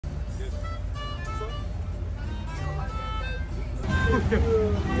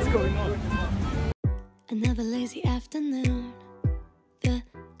What's going on? Another lazy afternoon. The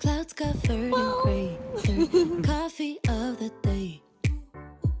clouds covered in grey. Third coffee of the day.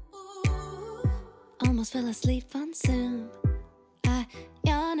 Almost fell asleep on Zoom. I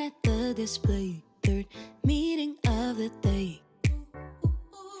yawn at the display. Third meeting of the day.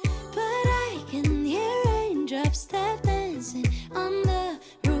 But I can hear raindrops tap dancing on the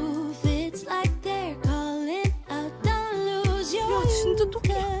roof. It's like they're calling out, don't lose your youth.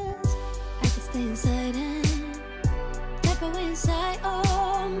 'Cause I could stay inside and step away inside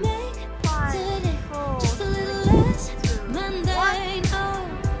or make today just a little less mundane. Oh,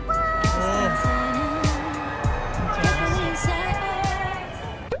 stay inside and step away inside.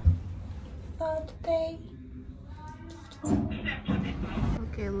 Third day.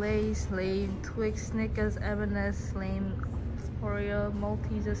 Okay, Lay's lame, Twix, Snickers, M&S lame, Oreo,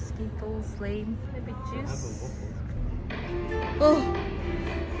 Maltesers, Skittles lame, maybe juice. Oh.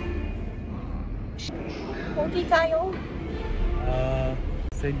 어디 가요?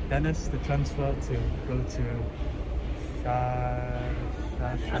 St. Denis, the transfer to go to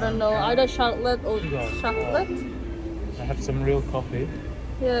I don't know, either Charlotte or Charlotte. I have some real coffee.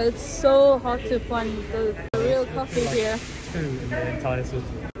 Yeah, it's so hard to find the real coffee here. Two in the entire city.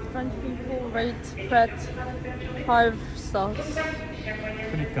 French people rate Pret 5 stars.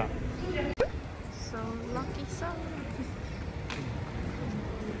 그러니까. So lucky, so lucky.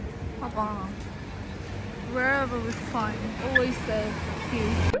 봐봐. Wherever we find, always say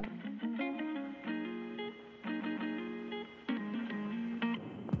queue.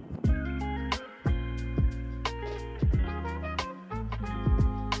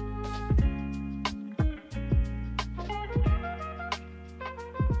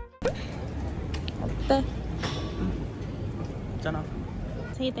 어때? Jenna.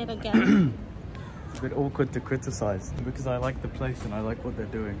 Say that again. It's a bit awkward to criticize because I like the place and I like what they're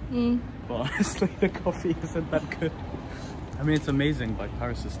doing. But honestly, the coffee isn't that good. I mean, it's amazing by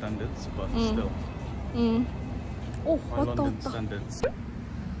Paris standards, but still. Oh, By London standards.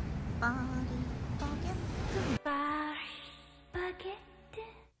 Baguette.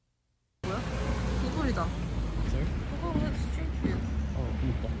 뭐야? 구글이다. Sorry? 구글 스트리트 뷰. Oh,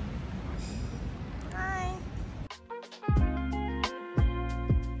 그러니까. Hi.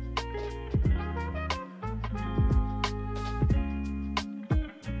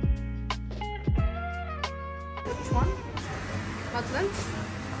 Which one? Madeleine?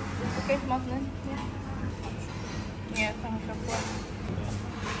 Okay, Madeleine. Yeah. Yeah, kind of chocolate.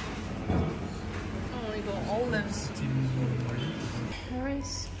 Oh, we got olives.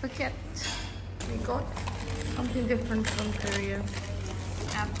 Paris Baguette. We got something different from Korea.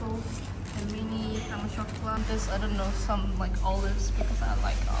 Apple, a mini kind of chocolate. This, I don't know, some like olives because I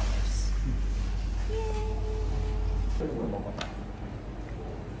like olives.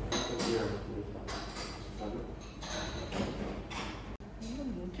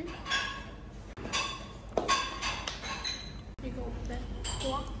 이건 뭐지? 이거 어때?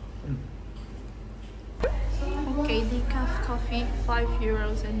 좋아? Okay, decaf coffee, 5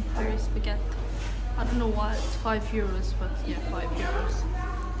 euros in Paris Baguette. I don't know why it's 5 euros, but yeah, 5 euros.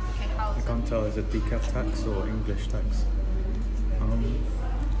 Okay, how's I it? can't tell, is it decaf tax or English tax?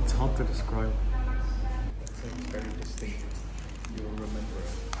 It's hard to describe. It's very distinct. You will remember it.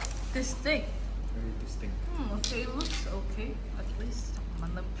 Distinct. Very distinct. Okay, it looks okay, at least. Come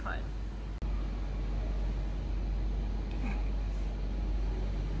on, let me try it.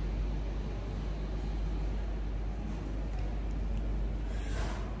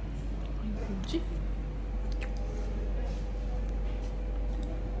 뭐지?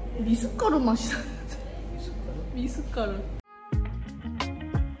 미숫가루 맛이 나는데. 미숫가루?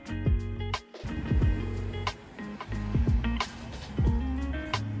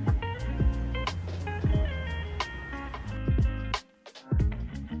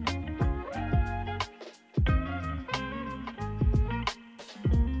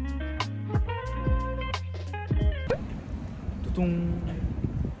 뚜둥.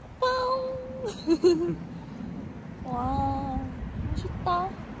 와, 맛있다.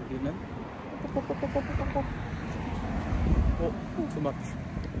 여기는? Too much.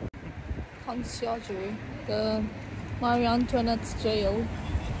 Conciergerie, the Marie Antoinette's jail.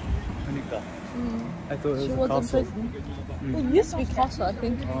 그러니까. I thought it She was a was in castle. prison. It used to be castle, I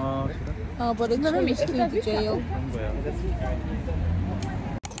think. 아, 그래? But it's changed to the jail. 그런 거야.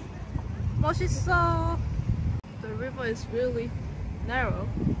 멋있어. The river is really narrow.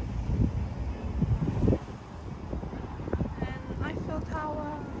 And Eiffel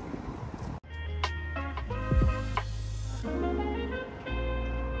Tower.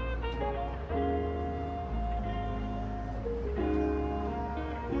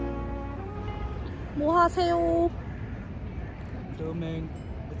 뭐 하세요? Filming.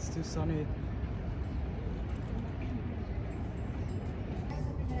 It's too sunny.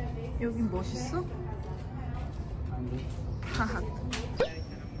 여긴 멋있어? 하하.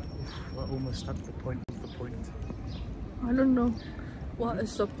 We're almost at the point of the point. I don't know. What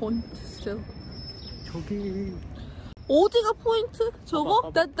is the point still? 저기. 어디가 포인트?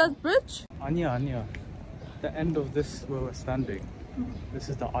 저거? That bridge? 아니야. The end of this where we're standing. This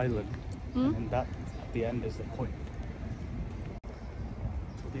is the island. And that at the end is the point.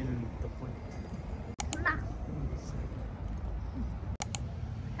 저기는 the point.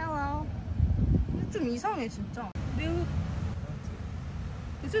 Hello. 좀 이상해 진짜.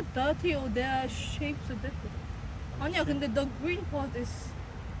 Is it dirty or their shapes are different? 아니야 근데 the green part is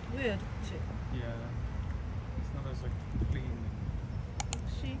weird. 그치? Yeah. It's not as like clean.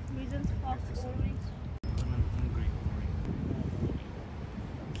 She reasons for stories. I'm hungry.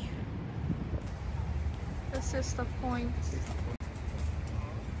 This is the point.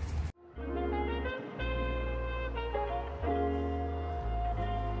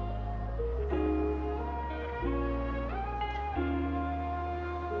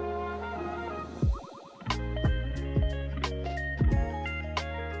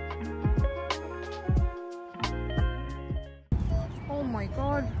 Oh my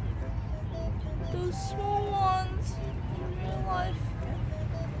god, those small ones in real life.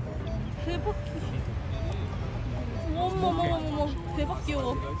 대박 귀여워. 어머머머머, 대박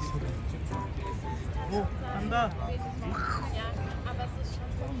귀여워. 오, 간다.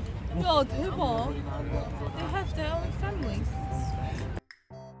 야, 대박. They have their own families.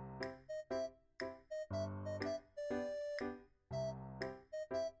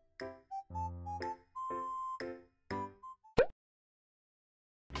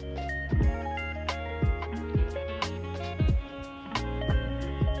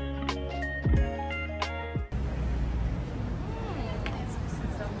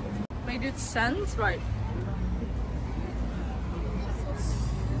 Made it sense, right?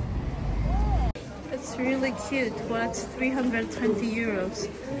 It's really cute, but it's 320 euros.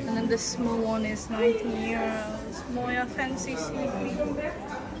 And then the small one is 90 euros. More fancy Snoopy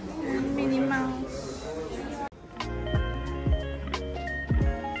and Minnie Mouse.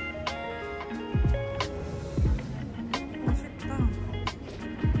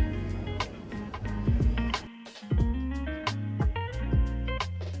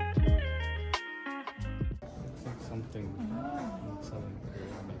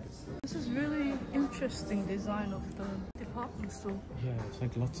 This is really interesting design of the department store. Yeah, it's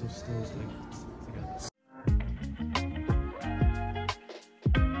like lots of stores linked together.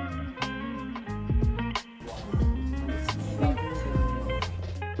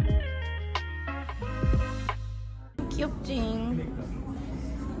 귀엽지?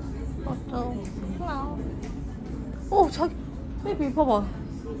 맞죠? 오, 자기 베이비 봐봐.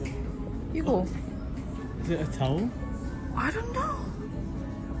 이거. Is it a towel? I don't know.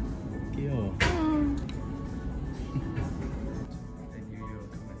 귀여워.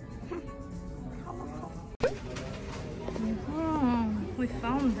 We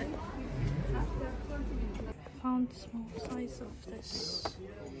found it. Found small size of this.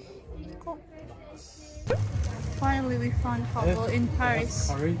 Finally, we found Pablo in Paris.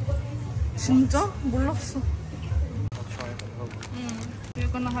 Sorry. 진짜? 몰랐어. I'll try it at home. We're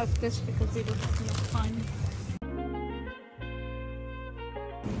gonna have this because we don't have enough time.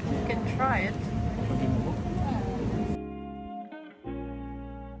 You can try it.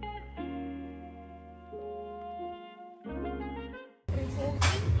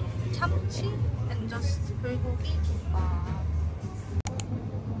 참치 and just 불고기 김밥.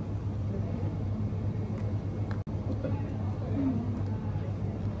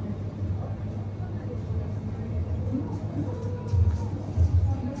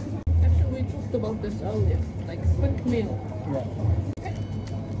 Actually, we talked about this earlier, like quick meal.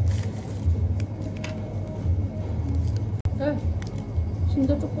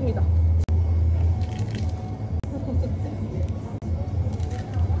 진짜 조금이다.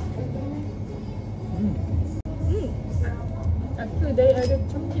 Actually, they added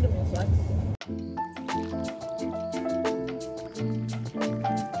참기름 inside.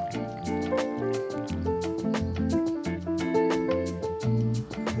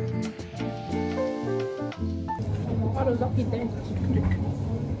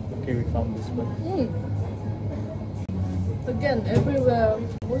 Okay, we found this one. Again, everywhere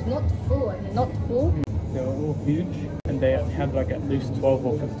was not full. I mean, not full. They were all huge, and they had like at least 12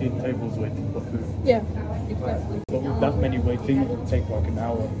 or 15 tables waiting for food. Yeah, exactly. But with that many waiting, it would take like an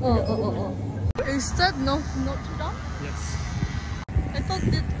hour. Is that Notre Dame? Yes. I thought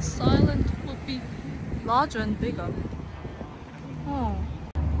that this island would be larger and bigger. Oh.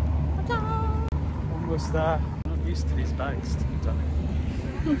 Ta-da! Almost there. I'm not used to these bags, to be honest.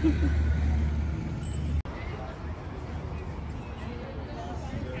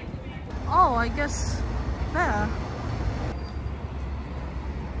 Oh, I guess there.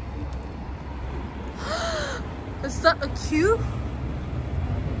 Is that a queue?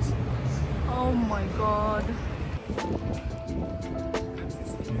 Oh my god.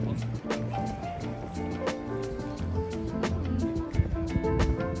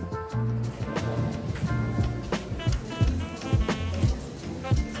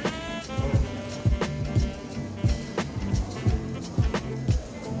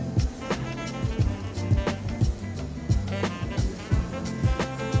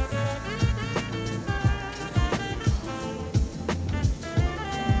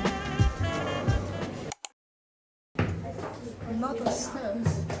 Another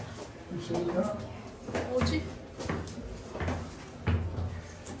stairs. 뭐지?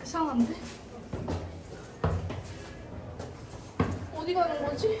 이상한데? 어디 가는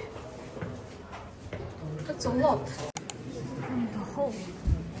거지? That's a lot. And the hole.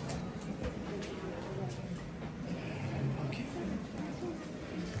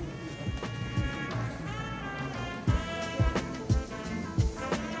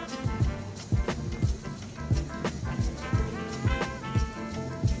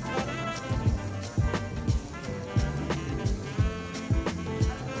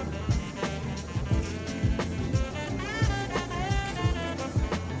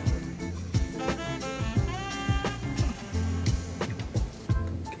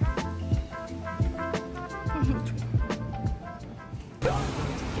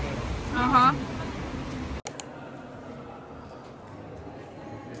 Uh-huh.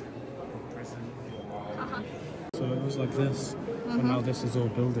 So it was like this, and now this is all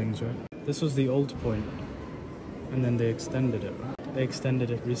buildings, right? This was the old point, and then they extended it. They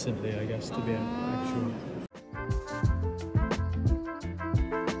extended it recently, I guess, to be an actual...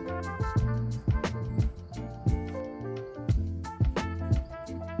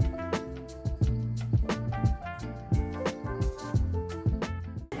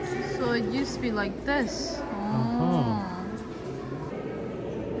 So it used to be like this. Uh-huh.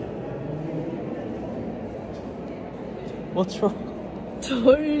 What's wrong?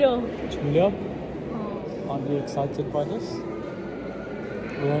 졸려. Julia? Aren't you excited by this?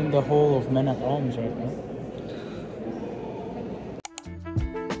 We're in the hall of men at arms right now.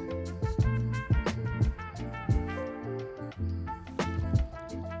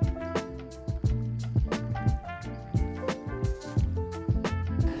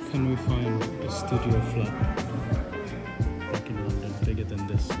 Can we find a studio flat back in London bigger than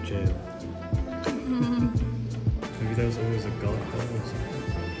this jail? Maybe there was always a guard there or something.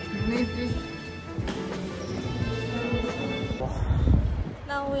 Maybe.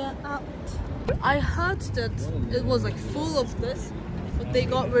 Now we are out. I heard that it was like full of this, but they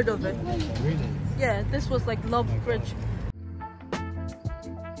got rid of it. Really? Yeah, this was like Love Bridge.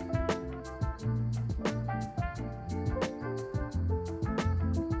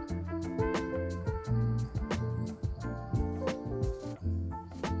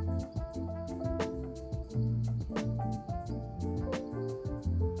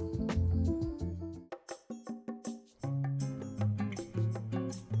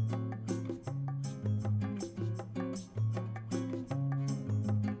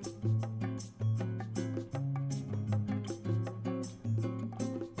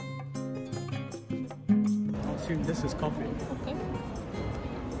 I assume this is coffee. Okay.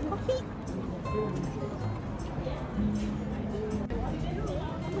 Coffee.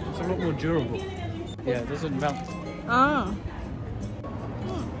 It's a lot more durable. Yeah, it doesn't melt. Ah.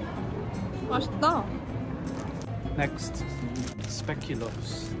 맛있다. Next,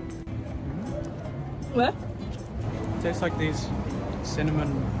 speculoos. 왜? Tastes like these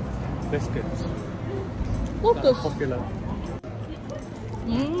cinnamon biscuits. What That's popular.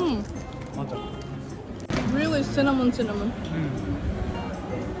 Mmm. 맞아. Really cinnamon.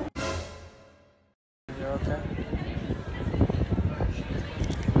 You okay?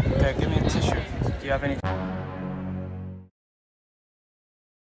 Okay, give me a tissue. Do you have any?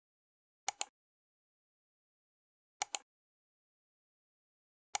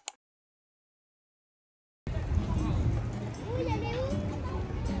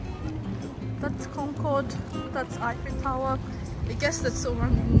 That's Concord. That's Eiffel Tower. I guess that's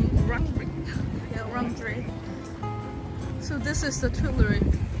Orangerie. Yeah, Orangerie. So this is the Tuileries.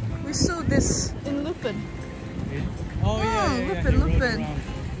 We saw this in Lupin. Oh yeah, Lupin.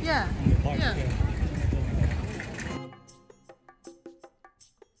 Yeah. Yeah.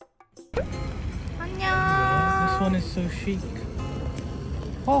 안녕. is so chic.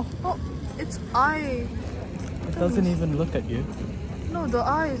 Oh, Oh, its eye. it doesn't even look at you. No, the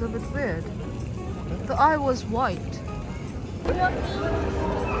eye is a bit weird. The eye was white.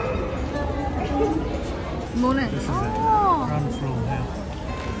 Monet. This is it. Oh, Ground floor here.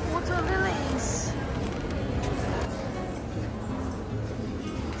 water lilies.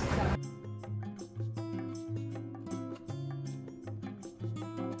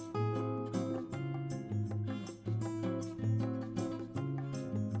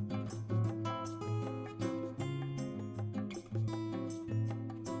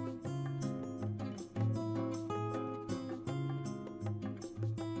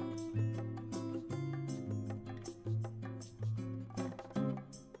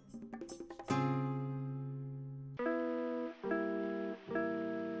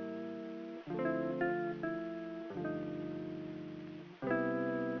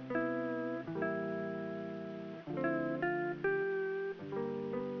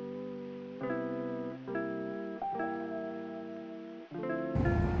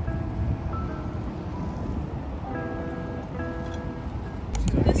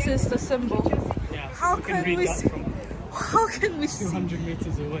 This is the symbol. Yeah, How you can read we that see? from How can we see? 200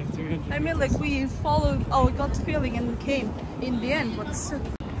 meters away. 300 I mean, like, we followed our gut feeling and came in the end, but still.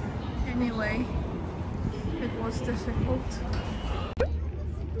 Anyway, it was difficult.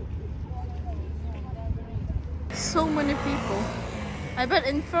 So many people. I bet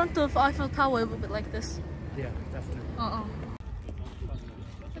in front of Eiffel Tower it would be like this. Yeah, definitely.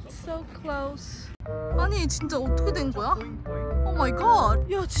 It's so close. 아니, 진짜 어떻게 된 거야? Oh my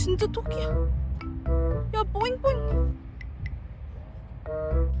god. 야, 진짜 토끼야. 야, 뽀잉뽀잉.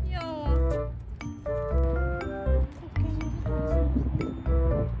 귀여워.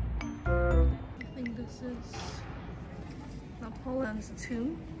 I think this is Napoleon's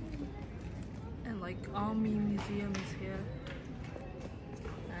tomb. And like Army Museum is here.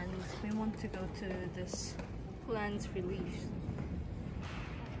 And we want to go to this plans release.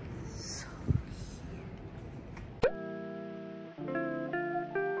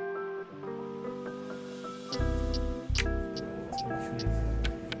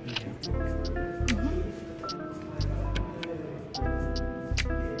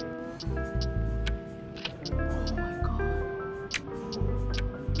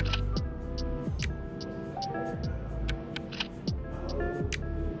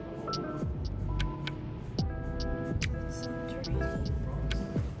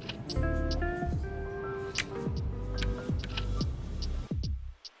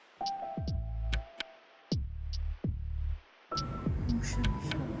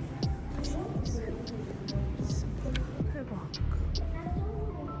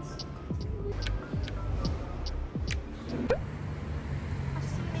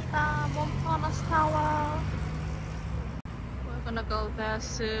 Montparnasse Tower. We're gonna go there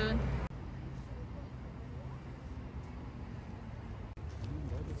soon.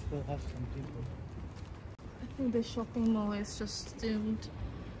 Still have some people. I think the shopping mall is just doomed.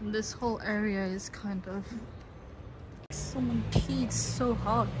 And this whole area is kind of... Someone peed so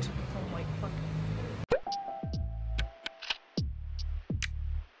hard. Oh my god.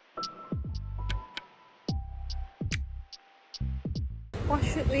 What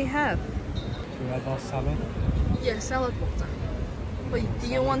should we have? Do we have our salad? Yeah, salad water. Wait, do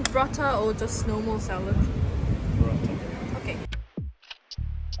you want burrata or just normal salad? Burrata. Okay.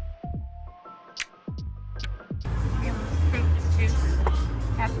 Fruit juice,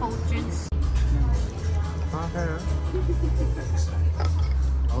 apple juice.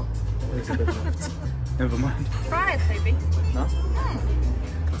 Oh, it's a bit left. Never mind. Try it, baby. No?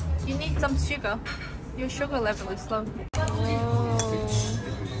 You need some sugar. Your sugar level is low. Oh,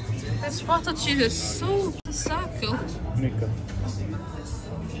 this butter cheese is so circle. Nika.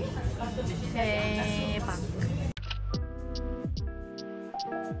 대박.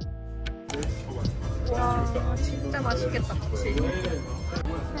 와, 진짜 맛있겠다, 그치?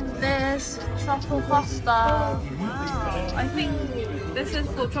 And there's truffle pasta. Wow, I think this is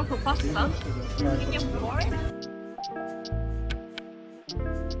for truffle pasta. Can you pour it?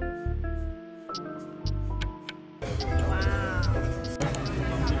 Wow.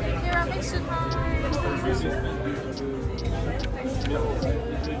 Tiramisu time.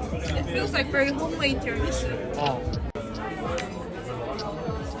 It feels like very homemade tiramisu. Oh.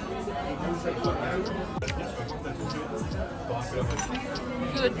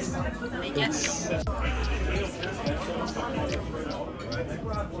 Good, I guess.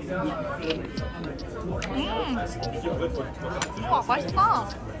 Wow, 맛있다.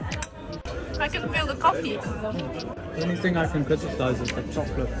 I can feel the coffee. The only thing I can criticize is the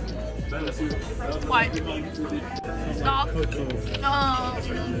chocolate White. Dark.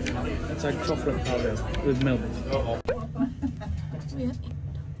 It's like chocolate powder with milk.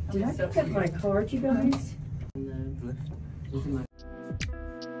 Did I pick up my card, you guys?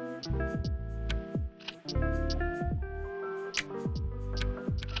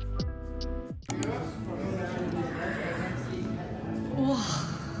 Wow.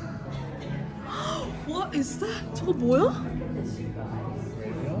 What is that? 저거 뭐야?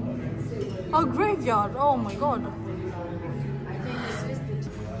 A graveyard. Oh my god.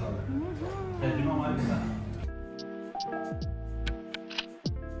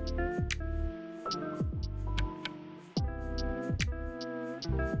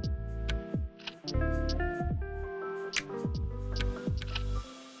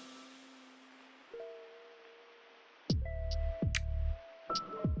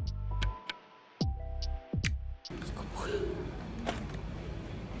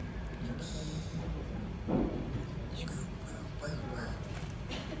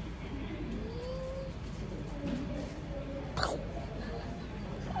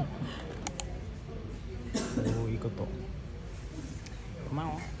 오, 이것도.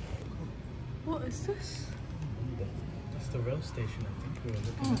 고마워. What is this? It's the rail station, I think we were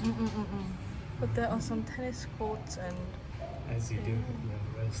looking at. But there are some tennis courts and As you do,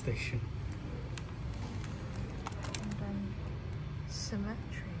 the rail station. then cemetery.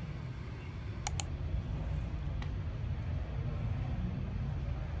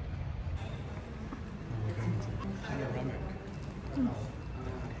 We're going to panoramic.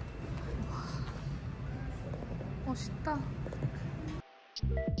 멋있다.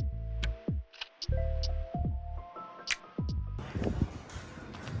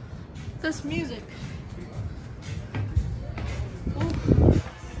 This music.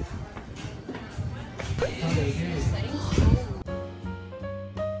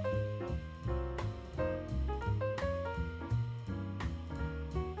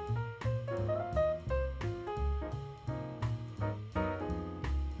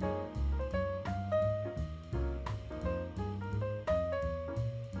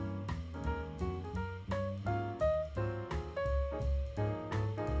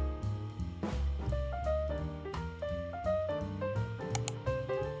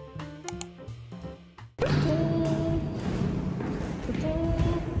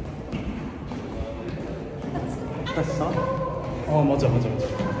 That's not. Oh, 맞아.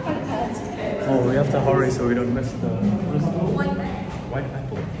 Oh, we have to hurry so we don't miss the white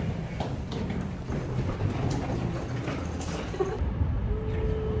apple.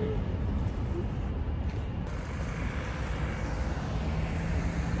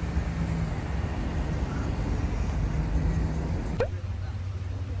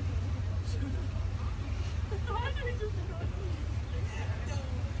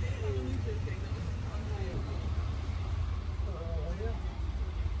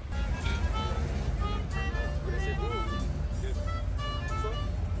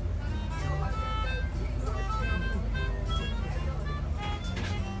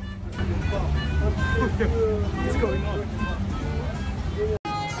 What's going on?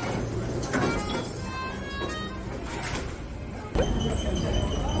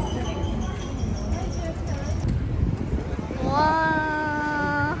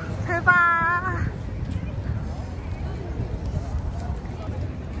 와, 대박.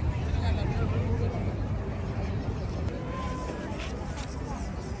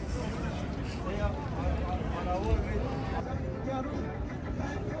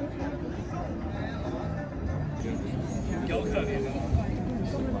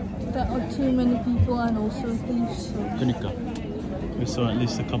 There are too many people and also thieves. 그러니까. We saw at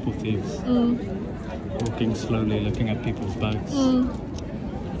least a couple thieves walking slowly, looking at people's bags.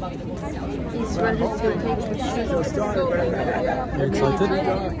 He's ready to take the shoot. You excited?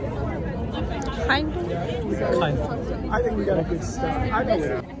 Kind of. Kind of. I think we got a good start. I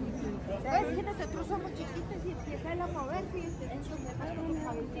know.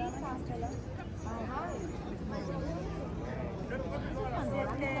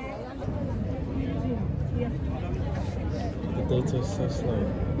 The data is so slow.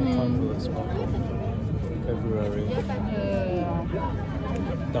 I can't feel it sparkle. February.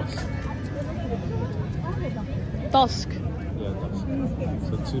 Dusk. Dusk. Yeah, dusk.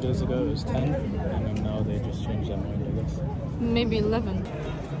 So 2 days ago it was 10, and then now they just changed their mind, I guess. Maybe 11.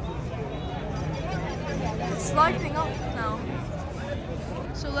 It's lighting up now.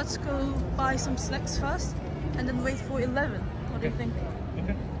 So let's go buy some snacks first and then wait for 11. What do you think?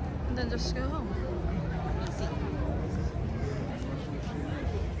 Okay. And then just go home.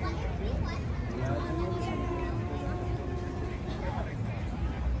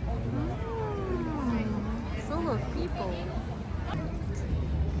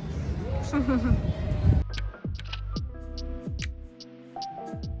 Hi.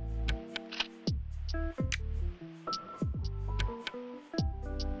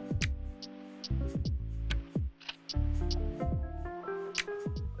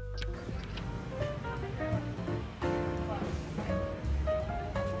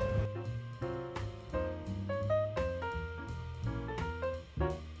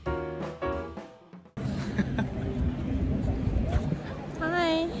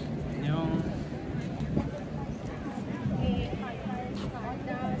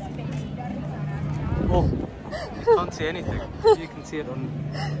 Oh, you can't see anything. You can see it on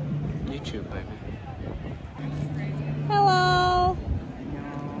YouTube, maybe. Hello.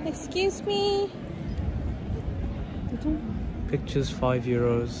 Excuse me. Pictures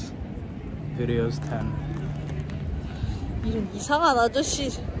 €5, videos 10. 이런 이상한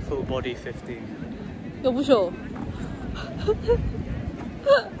아저씨. Full body 15. 여보셔.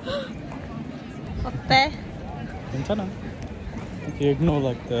 어때? 괜찮아. If you ignore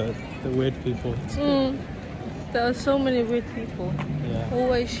like the weird people. There are so many weird people. Yeah.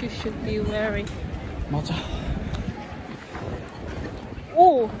 Always you should be wary. 맞아.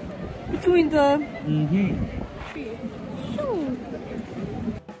 Oh, between the tree. Shoo.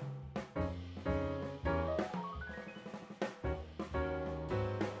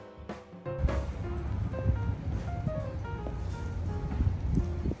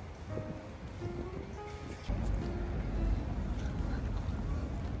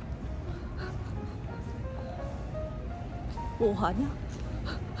 뭐 하냐?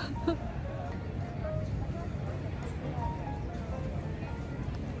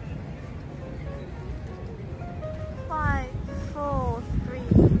 5, 4, 3,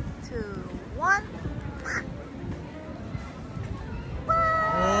 2, 1.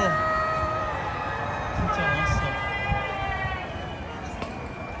 진짜 왔어.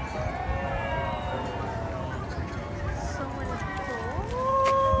 So many people.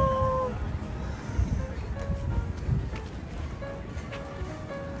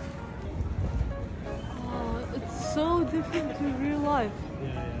 Oh, it's so different to real life.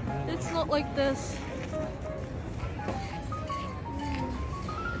 Yeah. It's not like this.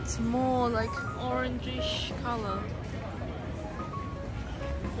 It's more like orangish color.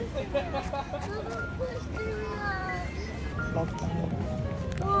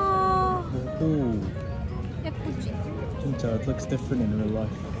 와, Ooh. 예쁘지? 진짜, it looks different in real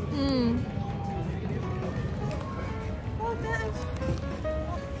life. Oh, that is